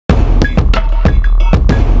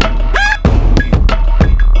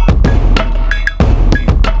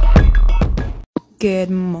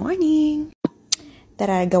Good morning!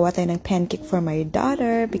 Tara, gawa tayo ng pancake for my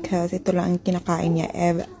daughter because ito lang ang kinakain niya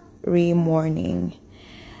every morning.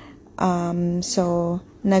 So,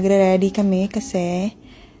 nagre-ready kami kasi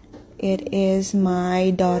it is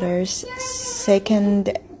my daughter's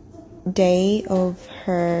second day of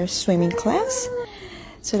her swimming class.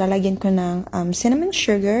 So, lalagyan ko ng cinnamon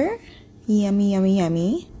sugar. Yummy, yummy,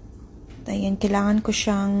 yummy. Ayan, kailangan ko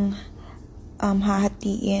siyang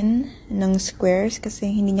hahatiin ng squares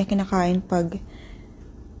kasi hindi niya kinakain pag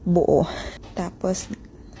buo. Tapos,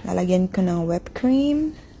 lalagyan ko ng whipped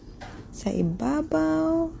cream sa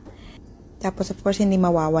ibabaw. Tapos, of course, hindi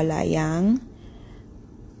mawawala yung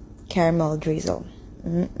caramel drizzle.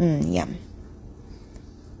 Yum.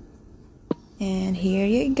 And here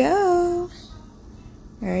you go.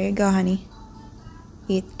 There you go, honey.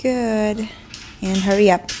 Eat good. And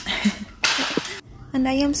hurry up. And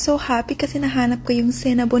I am so happy kasi nahanap ko yung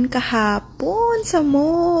cinnamon kahapon sa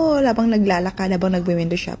mall. Habang naglalakad, habang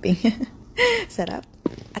nagwi-window shopping. Sarap.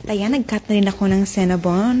 At ayan, nag-cut na rin ako ng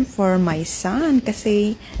cinnamon for my son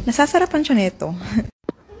kasi nasasarapan siya nito.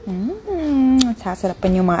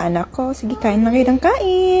 Nasasarapan yung mga anak ko. Sige, kain lang kayo ng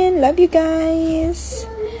kain. Love you guys.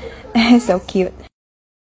 So cute.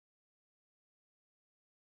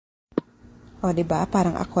 O, diba?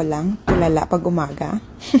 Parang ako lang. Tulala pag umaga.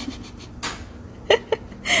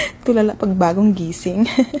 Tulala pag bagong gising.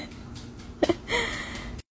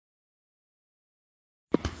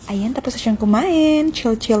 Ayan, tapos na siyang kumain.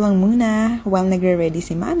 Chill-chill lang muna while nagre-ready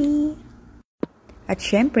si Mommy. At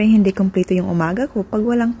syempre, hindi kompleto yung umaga ko pag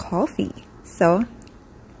walang coffee. So,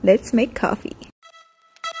 let's make coffee.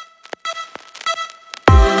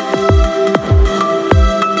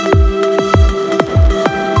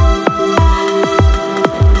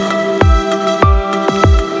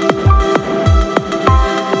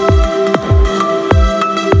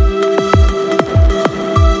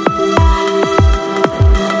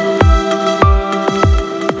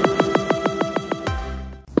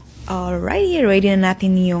 Ready na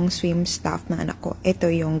natin yung swim stuff ng anak ko. Ito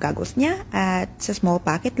yung goggles niya at sa small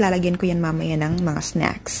packet, lalagyan ko yan mamaya ng mga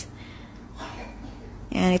snacks.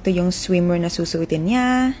 And ito yung swimmer na susuotin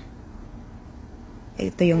niya.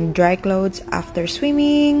 Ito yung dry clothes after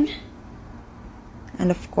swimming.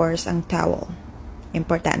 And of course, ang towel.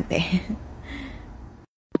 Importante.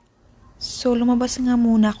 So, lumabas nga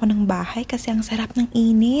muna ako ng bahay kasi ang sarap ng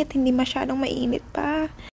init. Hindi masyadong mainit pa.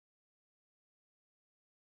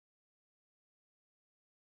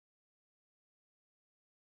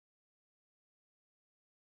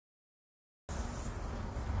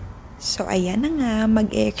 So, ayan na nga,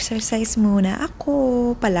 mag-exercise muna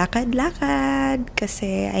ako, palakad-lakad,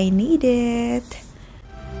 kasi I need it.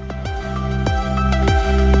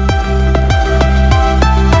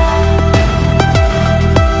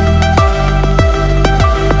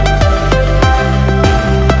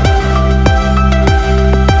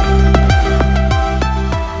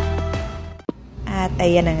 At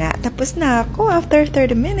ayan na nga, tapos na ako after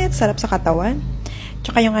 30 minutes, sarap sa katawan.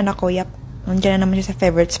 Tsaka yung anak ko, yap, nandiyan na naman siya sa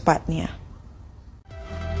favorite spot niya.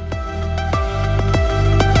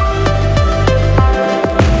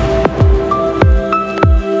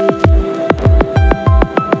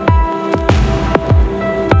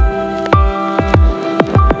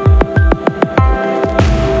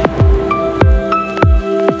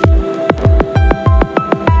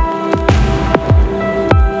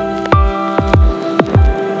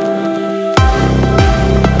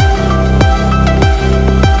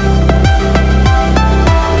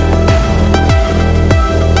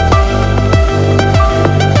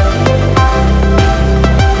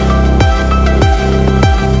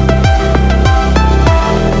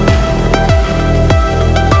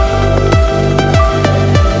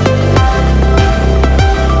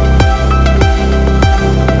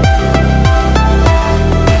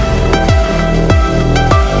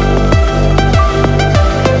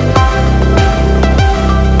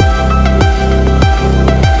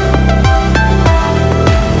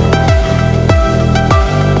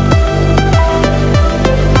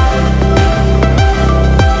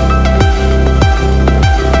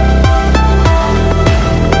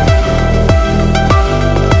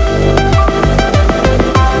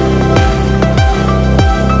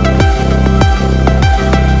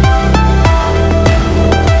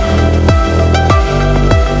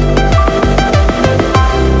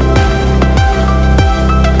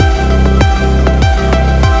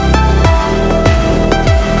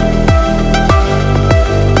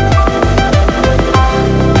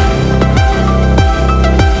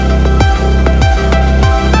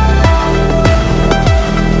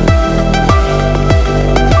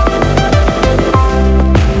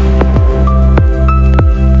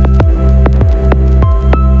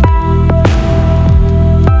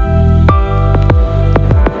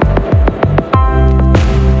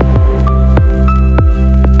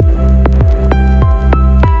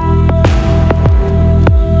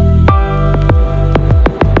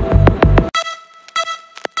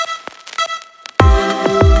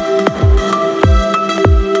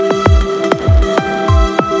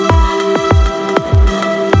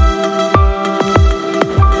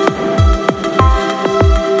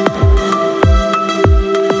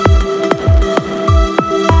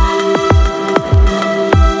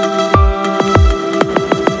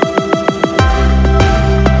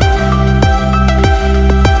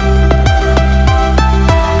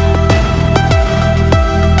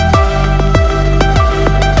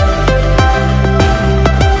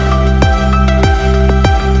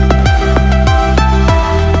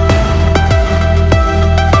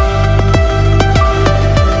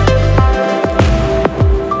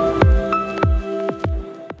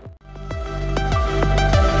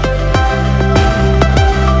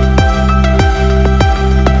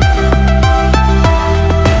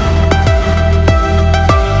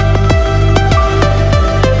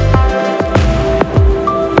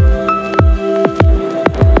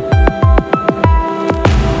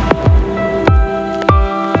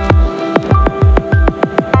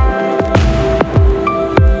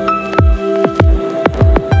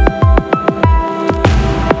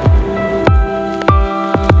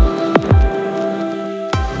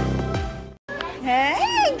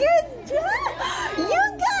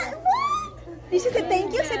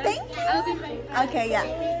 Okay, yeah.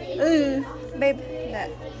 Babe,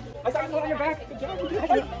 that. I saw it on your back. Good job.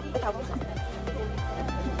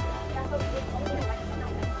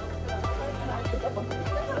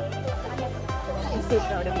 I'm so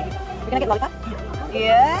proud of you. You're gonna get lollipop?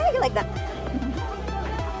 Yeah, you like that.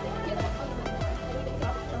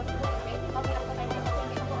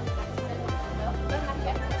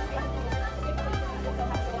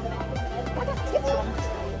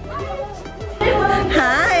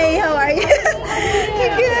 Hi, how are you?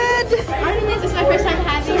 Good. This is my first time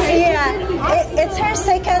having her. Yeah, it's her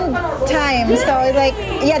second time. So like,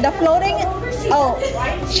 yeah, the floating. Oh,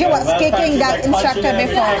 she was kicking that instructor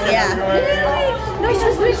before. Yeah. No, she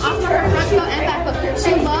was doing off her front foot and back foot.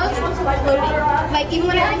 She loves floating. Like even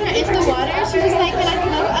when I bring her into the water, she was like, "Can I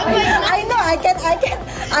float?" I'm like, I know, I can.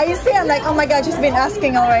 I see. I'm like, oh my god, she's been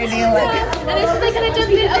asking already. Like, and then she's like, "Can I jump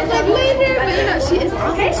in?" I'm like, later. But you know, she is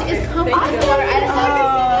comfortable in the water. I just love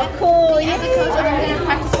oh, cool. as a coach, I'm gonna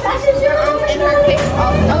practice her arms and her kicks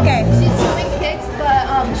also. Okay. She's doing kicks, but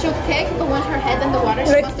she'll kick, but when her head's in the water,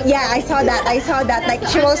 she wants to. Yeah, I saw that. Like,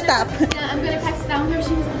 she will stop. Yeah, I'm gonna practice down with her.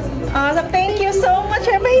 She was asking. Awesome. Thank you so much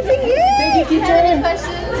for amazing. Thank you, teacher. Any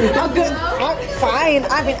questions? Oh, good. Oh, fine.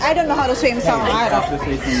 I mean, I don't know how to swim, so I don't.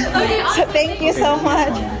 So thank you so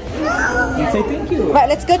much. Say thank you. Right,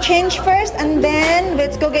 let's go change first, and then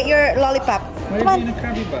let's go get your lollipop. Come on. In a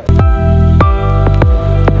Krabby Butt?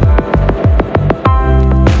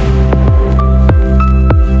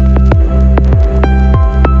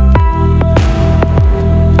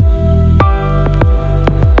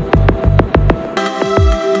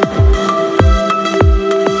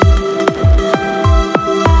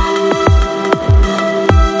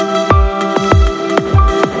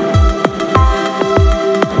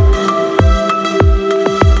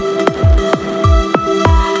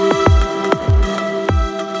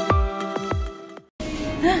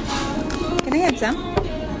 Can I have some?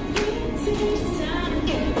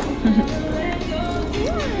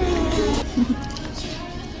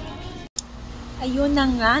 Ayun na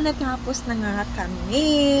nga, natapos na nga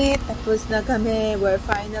kami. Tapos na kami. We're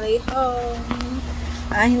finally home.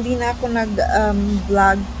 Hindi na ako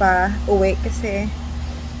nag-vlog pa uwi kasi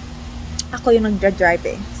ako yung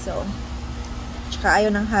nagdra-drive eh. So, tsaka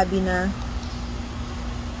ayaw ng hobby na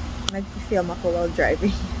nag-film ako while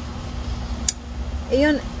driving.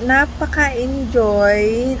 Ayun,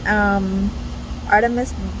 napaka-enjoy.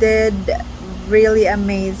 Artemis did really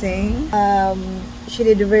amazing. She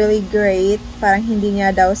did really great. Parang hindi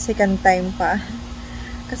niya daw second time pa.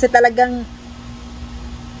 Kasi talagang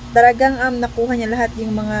nakuha niya lahat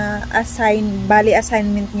yung mga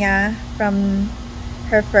assignment niya from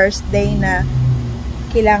her first day na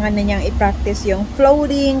kailangan na niyang i-practice yung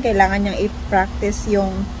floating, kailangan niyang i-practice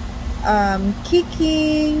yung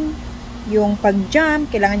kicking, yung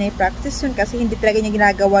pag-jump, kailangan niya i-practice yun kasi hindi talaga niya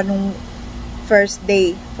ginagawa nung first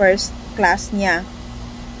day, first class niya.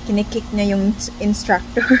 Kinikick niya yung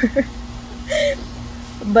instructor.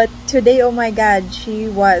 But today, oh my god, she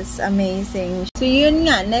was amazing. So yun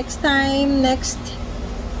nga, next time, next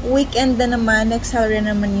weekend na naman, next Saturday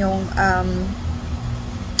naman yung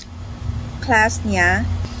class niya.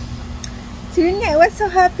 So yun nga, I was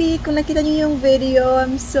so happy. Kung nakita niyo yung video,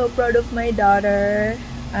 I'm so proud of my daughter.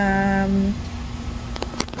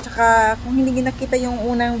 Tsaka kung hindi nakita yung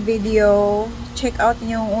unang video, check out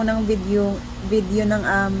niyo yung unang video ng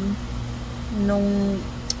nung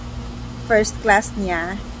first class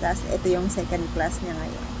niya. Tapos ito yung second class niya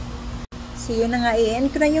ngayon. So yun na nga,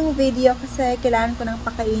 i-end ko na yung video kasi kailangan ko nang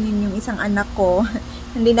pakainin yung isang anak ko.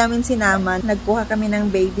 Hindi namin sinama. Nagkuha kami ng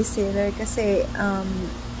babysitter kasi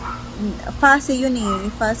fussy yun eh.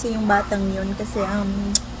 Fussy yung batang yun kasi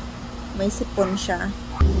may sipon siya.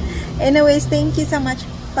 Anyways, thank you so much.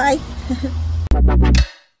 Bye!